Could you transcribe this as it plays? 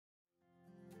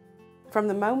From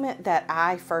the moment that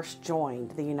I first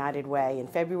joined the United Way in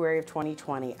February of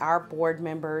 2020, our board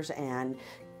members and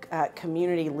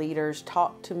community leaders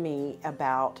talked to me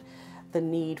about the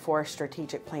need for a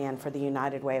strategic plan for the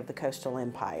United Way of the Coastal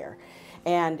Empire.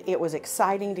 And it was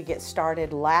exciting to get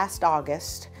started last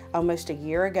August, almost a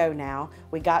year ago now.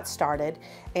 We got started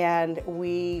and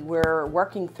we were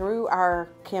working through our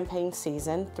campaign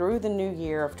season, through the new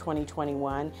year of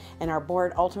 2021, and our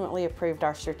board ultimately approved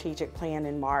our strategic plan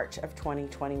in March of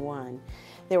 2021.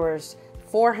 There was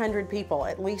 400 people,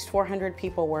 at least 400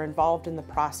 people were involved in the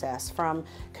process, from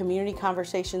community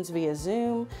conversations via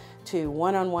Zoom to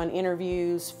one-on-one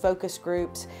interviews, focus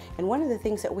groups. And one of the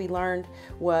things that we learned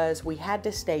was we had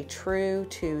to stay true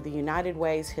to the United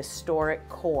Way's historic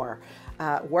core,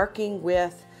 working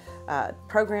with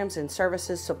programs and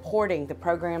services, supporting the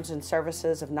programs and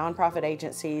services of nonprofit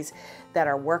agencies that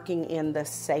are working in the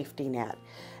safety net.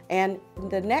 And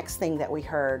the next thing that we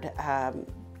heard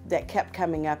that kept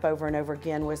coming up over and over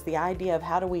again was the idea of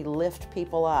how do we lift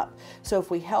people up. So if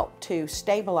we help to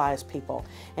stabilize people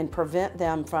and prevent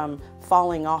them from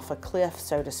falling off a cliff,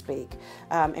 so to speak,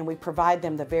 and we provide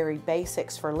them the very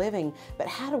basics for living, but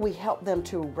how do we help them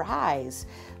to rise?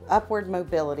 Upward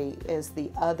mobility is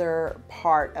the other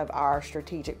part of our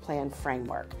strategic plan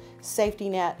framework. Safety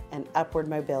net and upward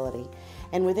mobility.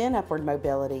 And within upward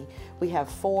mobility, we have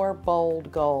 4 bold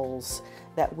goals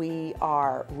that we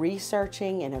are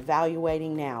researching and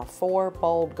evaluating now. 4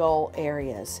 bold goal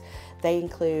areas. They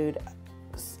include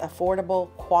affordable,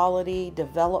 quality,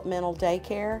 developmental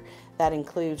daycare. That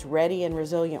includes ready and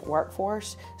resilient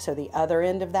workforce. So the other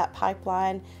end of that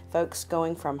pipeline, folks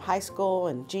going from high school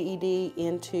and GED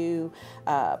into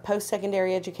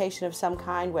post-secondary education of some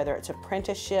kind, whether it's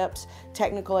apprenticeships,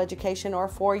 technical education, or a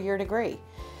 4-year degree.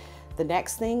 The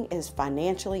next thing is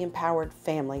financially empowered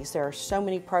families. There are so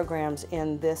many programs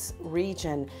in this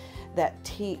region that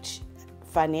teach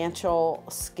financial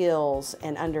skills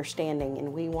and understanding,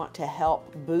 and we want to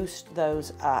help boost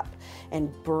those up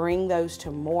and bring those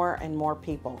to more and more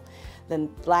people. The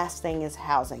last thing is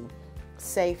housing.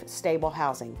 Safe, stable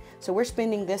housing. So we're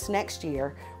spending this next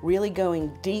year really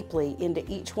going deeply into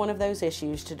each one of those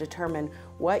issues to determine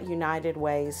what United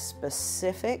Way's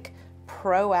specific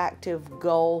proactive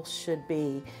goal should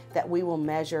be that we will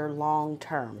measure long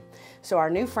term. So our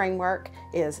new framework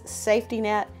is safety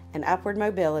net and upward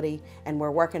mobility, and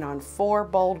we're working on 4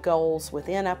 bold goals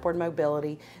within upward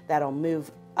mobility that'll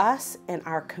move us and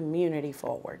our community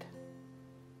forward.